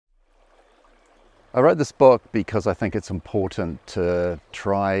I wrote this book because I think it's important to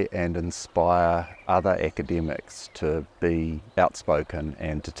try and inspire other academics to be outspoken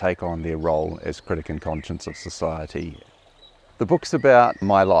and to take on their role as critic and conscience of society. The book's about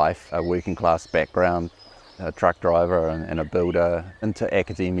my life, a working class background, a truck driver and a builder, into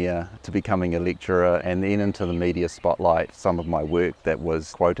academia, to becoming a lecturer, and then into the media spotlight. Some of my work that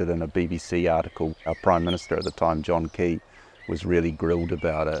was quoted in a BBC article. Our Prime Minister at the time, John Key, was really grilled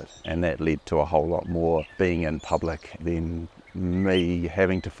about it, and that led to a whole lot more being in public than me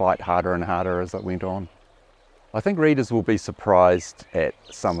having to fight harder and harder as it went on. I think readers will be surprised at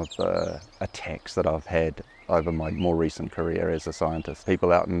some of the attacks that I've had over my more recent career as a scientist.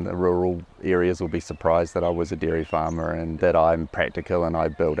 People out in the rural areas will be surprised that I was a dairy farmer and that I'm practical and I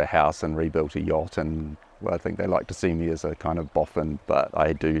built a house and rebuilt a yacht, and well, I think they like to see me as a kind of boffin, but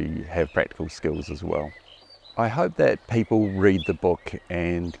I do have practical skills as well. I hope that people read the book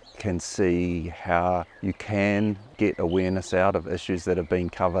and can see how you can get awareness out of issues that have been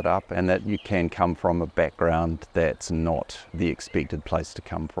covered up, and that you can come from a background that's not the expected place to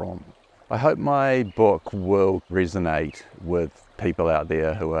come from. I hope my book will resonate with people out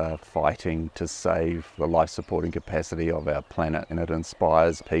there who are fighting to save the life-supporting capacity of our planet, and it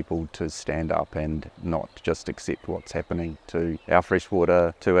inspires people to stand up and not just accept what's happening to our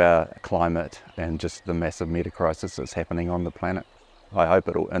freshwater, to our climate, and just the massive meta crisis that's happening on the planet. I hope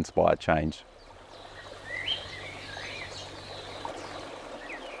it'll inspire change.